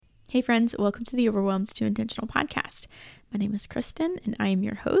Hey friends, welcome to the Overwhelmed to Intentional podcast. My name is Kristen and I am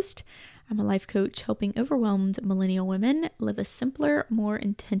your host. I'm a life coach helping overwhelmed millennial women live a simpler, more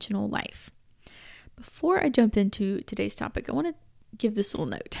intentional life. Before I jump into today's topic, I want to give this little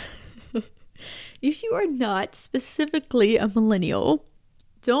note. If you are not specifically a millennial,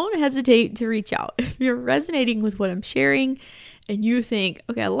 don't hesitate to reach out. If you're resonating with what I'm sharing and you think,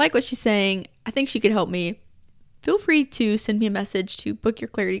 okay, I like what she's saying, I think she could help me, feel free to send me a message to book your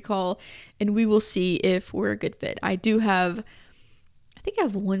clarity call and we will see if we're a good fit. I think I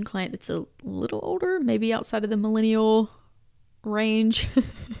have one client that's a little older, maybe outside of the millennial range.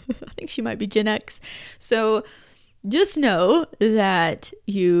 I think she might be Gen X. So just know that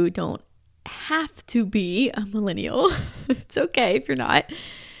you don't have to be a millennial. It's okay if you're not.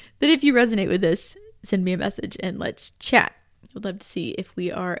 That if you resonate with this, send me a message and let's chat. I'd love to see if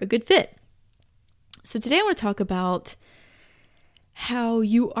we are a good fit. So today I want to talk about how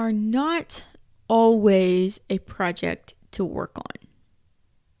you are not always a project to work on.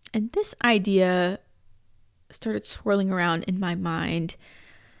 And this idea started swirling around in my mind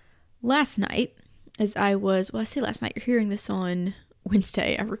last night as I say last night, you're hearing this on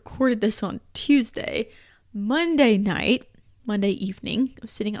Wednesday. I recorded this on Tuesday. Monday evening, I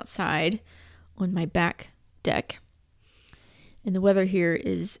was sitting outside on my back deck. And the weather here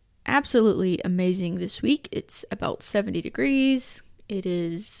is absolutely amazing this week. It's about 70 degrees. It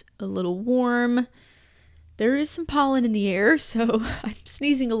is a little warm. There is some pollen in the air, so I'm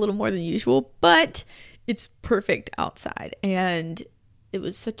sneezing a little more than usual, but it's perfect outside. And it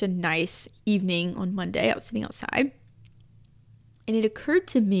was such a nice evening on Monday. I was sitting outside, and it occurred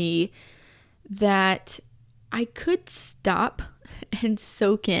to me that I could stop and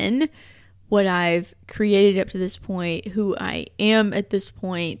soak in what I've created up to this point, who I am at this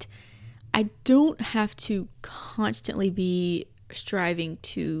point. I don't have to constantly be striving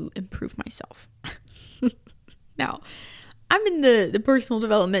to improve myself. Now, I'm in the personal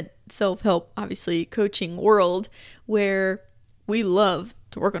development, self-help, obviously coaching world where we love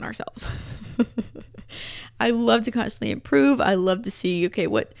to work on ourselves. I love to constantly improve. I love to see, okay,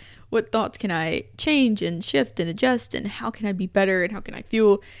 what thoughts can I change and shift and adjust, and how can I be better, and how can I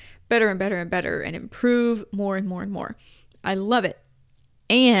feel better and better and better and improve more and more and more. I love it.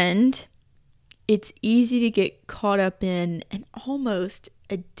 And it's easy to get caught up in and almost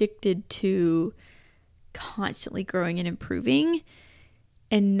addicted to constantly growing and improving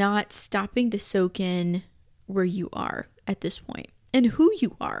and not stopping to soak in where you are at this point and who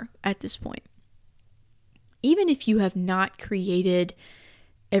you are at this point. Even if you have not created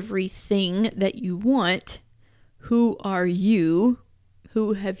everything that you want, who are you?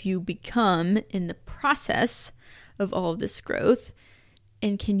 Who have you become in the process of all of this growth?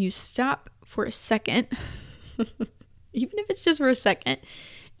 And can you stop for a second, even if it's just for a second,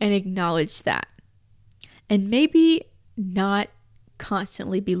 and acknowledge that? And maybe not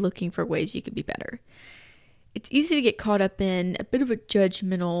constantly be looking for ways you could be better. It's easy to get caught up in a bit of a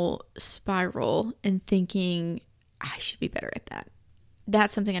judgmental spiral and thinking, I should be better at that.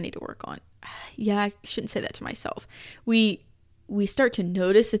 That's something I need to work on. Yeah, I shouldn't say that to myself. We start to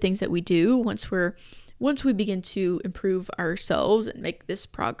notice the things that we do once we begin to improve ourselves and make this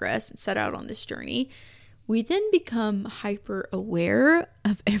progress and set out on this journey. We then become hyper aware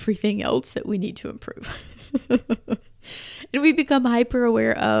of everything else that we need to improve. And we become hyper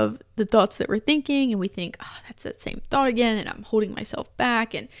aware of the thoughts that we're thinking, and we think, oh, that's that same thought again, and I'm holding myself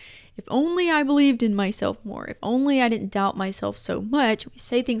back. And if only I believed in myself more, if only I didn't doubt myself so much. We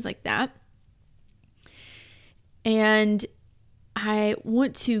say things like that. And I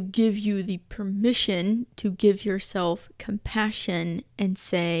want to give you the permission to give yourself compassion and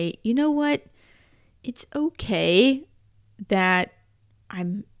say, you know what? It's okay that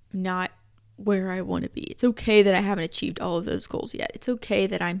I'm not where I want to be. It's okay that I haven't achieved all of those goals yet. It's okay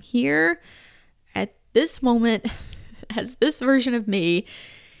that I'm here at this moment as this version of me,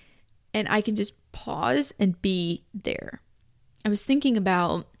 and I can just pause and be there. I was thinking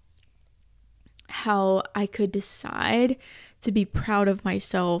about how I could decide to be proud of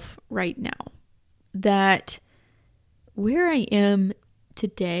myself right now. That where I am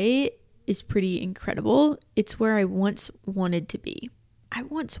today is pretty incredible. It's where I once wanted to be. I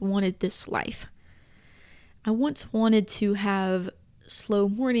once wanted this life. I once wanted to have slow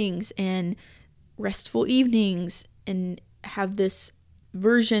mornings and restful evenings and have this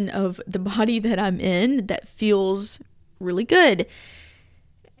version of the body that I'm in that feels really good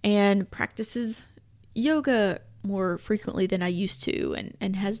and practices yoga more frequently than I used to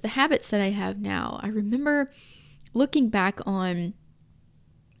and has the habits that I have now. I remember looking back on,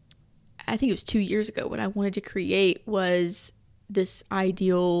 I think it was 2 years ago, what I wanted to create was this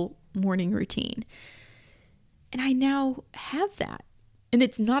ideal morning routine. And I now have that. And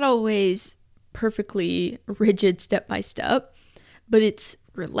it's not always perfectly rigid step by step, but it's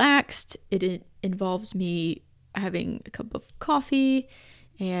relaxed. It involves me having a cup of coffee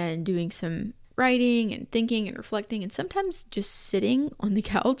and doing some writing and thinking and reflecting, and sometimes just sitting on the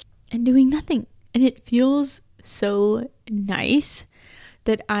couch and doing nothing. And it feels so nice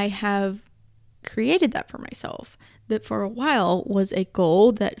that I have created that for myself. That for a while was a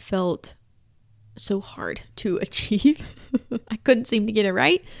goal that felt so hard to achieve. I couldn't seem to get it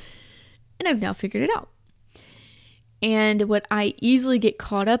right. And I've now figured it out. And what I easily get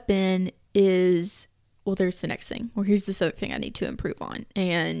caught up in is, well, there's the next thing, or here's this other thing I need to improve on.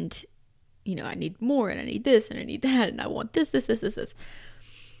 And, I need more, and I need this, and I need that, and I want this.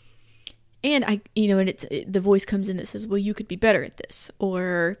 And and it's the voice comes in that says, well, you could be better at this,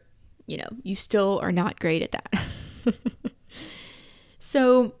 or, you still are not great at that.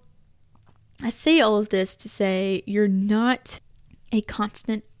 So I say all of this to say you're not a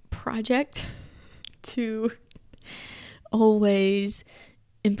constant project to always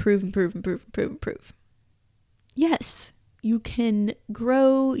improve. Yes, you can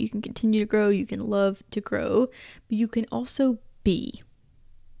grow, you can continue to grow, you can love to grow, but you can also be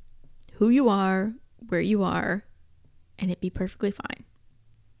who you are, where you are, and it be perfectly fine.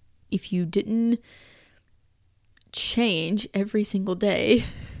 If you didn't change every single day,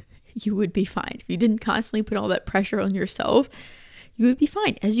 you would be fine. If you didn't constantly put all that pressure on yourself, you would be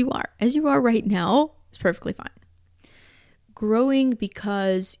fine as you are. As you are right now is perfectly fine. Growing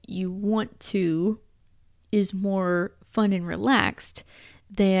because you want to is more fun and relaxed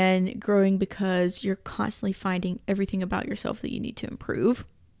than growing because you're constantly finding everything about yourself that you need to improve.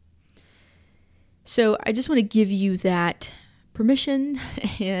 So I just want to give you that permission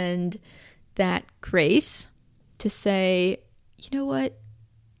and that grace to say, you know what?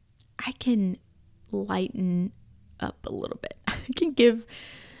 I can lighten up a little bit. I can give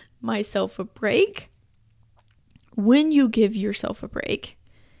myself a break. When you give yourself a break,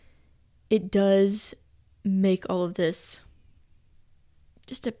 it does make all of this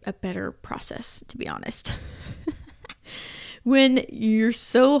just a better process, to be honest. When you're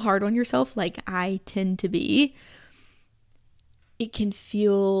so hard on yourself, like I tend to be, it can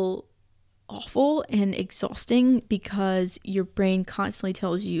feel awful and exhausting because your brain constantly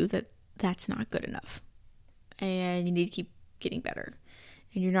tells you that that's not good enough and you need to keep getting better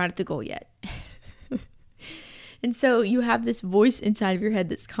and you're not at the goal yet. And so you have this voice inside of your head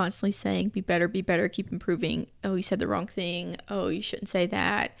that's constantly saying, be better, keep improving. Oh, you said the wrong thing. Oh, you shouldn't say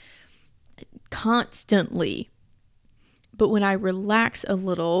that. Constantly. But when I relax a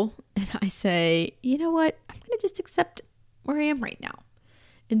little and I say, you know what, I'm going to just accept where I am right now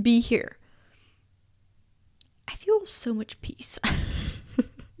and be here, I feel so much peace.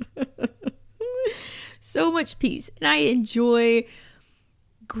 So much peace. And I enjoy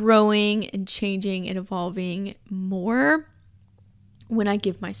growing and changing and evolving more when I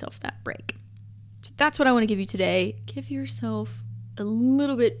give myself that break. So that's what I want to give you today. Give yourself a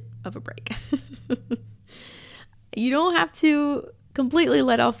little bit of a break. You don't have to completely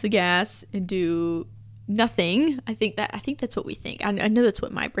let off the gas and do nothing. I think that's what we think. I know that's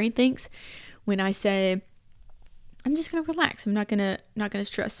what my brain thinks when I say I'm just gonna relax. I'm not gonna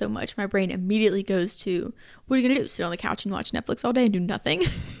stress so much. My brain immediately goes to, what are you gonna do? Sit on the couch and watch Netflix all day and do nothing?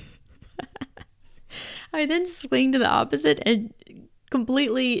 I then swing to the opposite and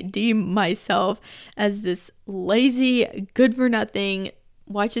completely deem myself as this lazy, good for nothing,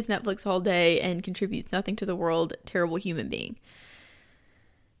 watches Netflix all day and contributes nothing to the world, terrible human being.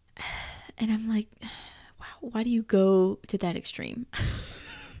 And I'm like, wow, why do you go to that extreme?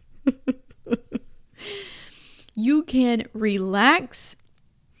 You can relax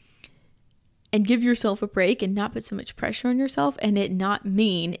and give yourself a break and not put so much pressure on yourself, and it not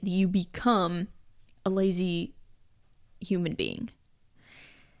mean you become a lazy human being.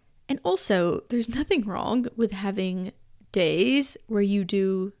 And also, there's nothing wrong with having days where you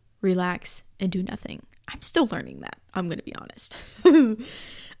do relax and do nothing. I'm still learning that. I'm going to be honest. I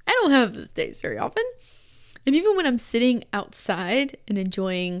don't have those days very often. And even when I'm sitting outside and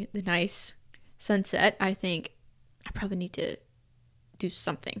enjoying the nice sunset, I think I probably need to do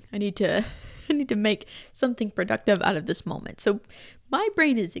something. I need to make something productive out of this moment. So my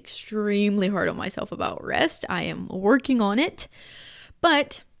brain is extremely hard on myself about rest. I am working on it,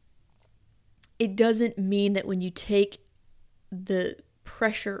 but it doesn't mean that when you take the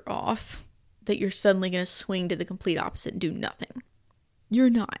pressure off that you're suddenly going to swing to the complete opposite and do nothing.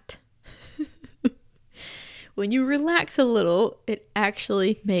 You're not. When you relax a little, it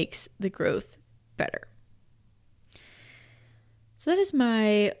actually makes the growth better. So that is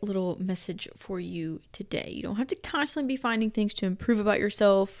my little message for you today. You don't have to constantly be finding things to improve about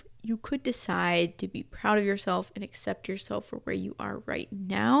yourself. You could decide to be proud of yourself and accept yourself for where you are right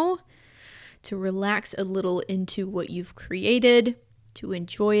now, to relax a little into what you've created, to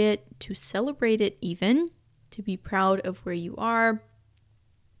enjoy it, to celebrate it even, to be proud of where you are,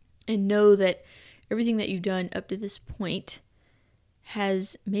 and know that everything that you've done up to this point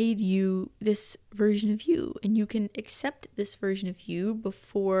has made you this version of you, and you can accept this version of you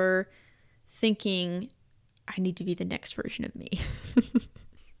before thinking, I need to be the next version of me.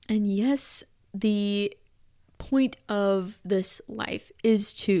 And yes, the point of this life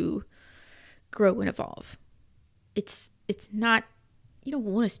is to grow and evolve. It's not, you don't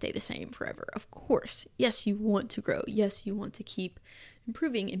want to stay the same forever. Of course, yes, you want to grow. Yes, you want to keep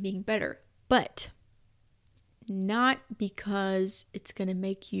improving and being better, but not because it's going to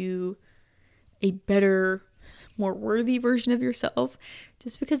make you a better, more worthy version of yourself,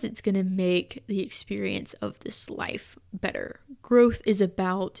 just because it's going to make the experience of this life better. Growth is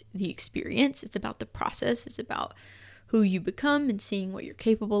about the experience. It's about the process. It's about who you become and seeing what you're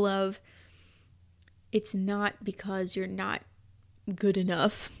capable of. It's not because you're not good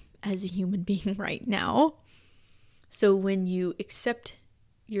enough as a human being right now. So when you accept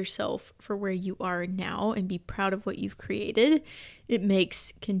yourself for where you are now and be proud of what you've created, it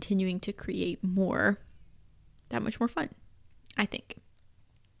makes continuing to create more that much more fun, I think.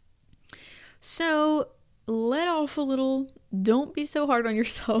 So let off a little. Don't be so hard on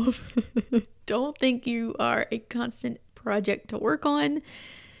yourself. Don't think you are a constant project to work on,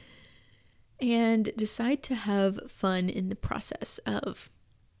 and decide to have fun in the process of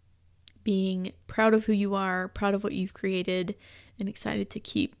being proud of who you are, proud of what you've created, and excited to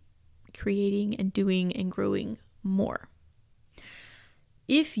keep creating and doing and growing more.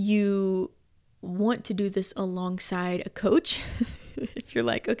 If you want to do this alongside a coach, if you're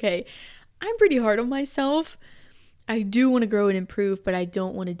like, okay, I'm pretty hard on myself, I do want to grow and improve, but I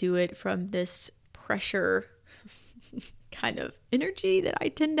don't want to do it from this pressure kind of energy that I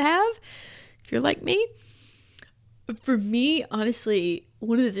tend to have, if you're like me. For me, honestly,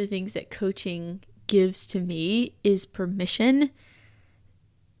 one of the things that coaching gives to me is permission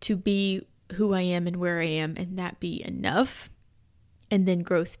to be who I am and where I am, and that be enough, and then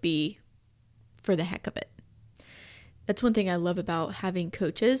growth be for the heck of it. That's one thing I love about having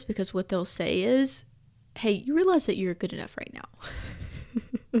coaches, because what they'll say is, hey, you realize that you're good enough right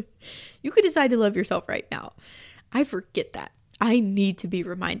now. You could decide to love yourself right now. I forget that. I need to be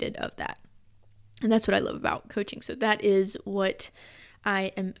reminded of that. And that's what I love about coaching. So that is what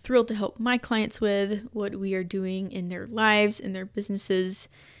I am thrilled to help my clients with. What we are doing in their lives, in their businesses,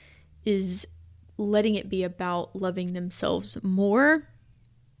 is letting it be about loving themselves more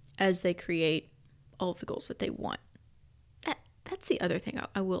as they create all of the goals that they want. That's the other thing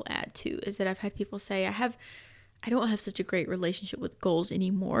I will add too, is that I've had people say, I don't have such a great relationship with goals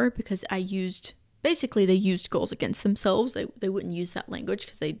anymore, because they used goals against themselves. They wouldn't use that language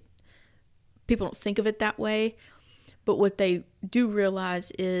because people don't think of it that way. But what they do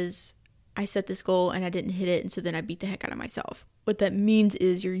realize is, I set this goal and I didn't hit it, and so then I beat the heck out of myself. What that means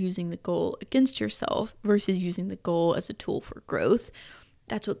is you're using the goal against yourself versus using the goal as a tool for growth.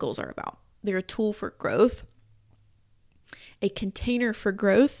 That's what goals are about. They're a tool for growth, a container for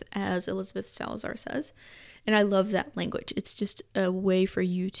growth, as Elizabeth Salazar says. And I love that language. It's just a way for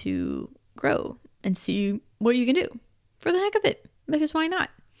you to grow and see what you can do for the heck of it, because why not?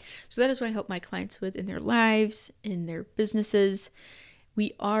 So that is what I help my clients with in their lives, in their businesses.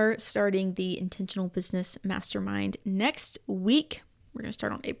 We are starting the Intentional Business Mastermind next week. We're going to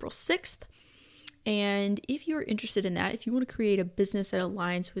start on April 6th. And if you're interested in that, if you want to create a business that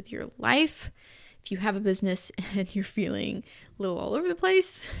aligns with your life, if you have a business and you're feeling a little all over the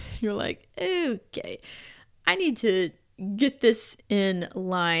place, you're like, okay, I need to get this in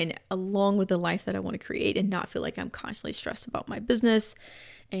line along with the life that I want to create, and not feel like I'm constantly stressed about my business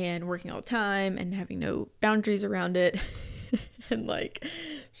and working all the time and having no boundaries around it and like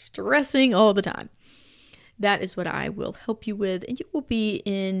stressing all the time. That is what I will help you with, and you will be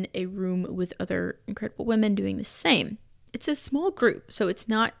in a room with other incredible women doing the same. It's a small group, so it's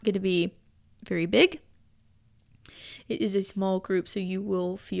not going to be very big. It is a small group, so you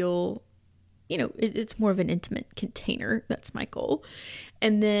will feel, it's more of an intimate container. That's my goal.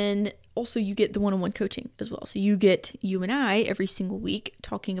 And then also you get the one-on-one coaching as well. So you and I every single week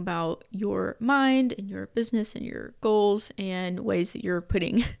talking about your mind and your business and your goals and ways that you're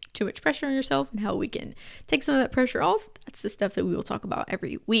putting too much pressure on yourself, and how we can take some of that pressure off. That's the stuff that we will talk about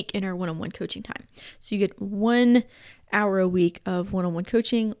every week in our one-on-one coaching time. So you get 1 hour a week of one-on-one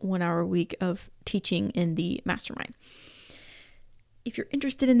coaching, 1 hour a week of teaching in the mastermind. if you're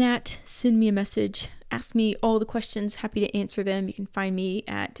interested in that, send me a message. Ask me all the questions. Happy to answer them. You can find me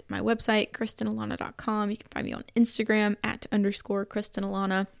at my website, KristenAlana.com. You can find me on Instagram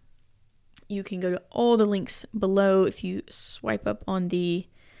 @_KristenAlana. You can go to all the links below. If you swipe up on I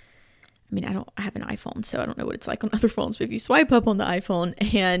have an iPhone, so I don't know what it's like on other phones, but if you swipe up on the iPhone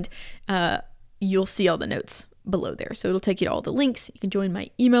and you'll see all the notes below there. So it'll take you to all the links. You can join my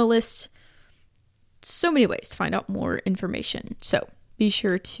email list. So many ways to find out more information. So be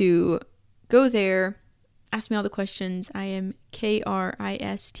sure to go there. Ask me all the questions. I am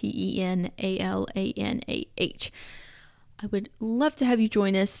KristenAlanah. I would love to have you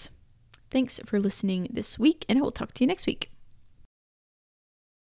join us. Thanks for listening this week, and I will talk to you next week.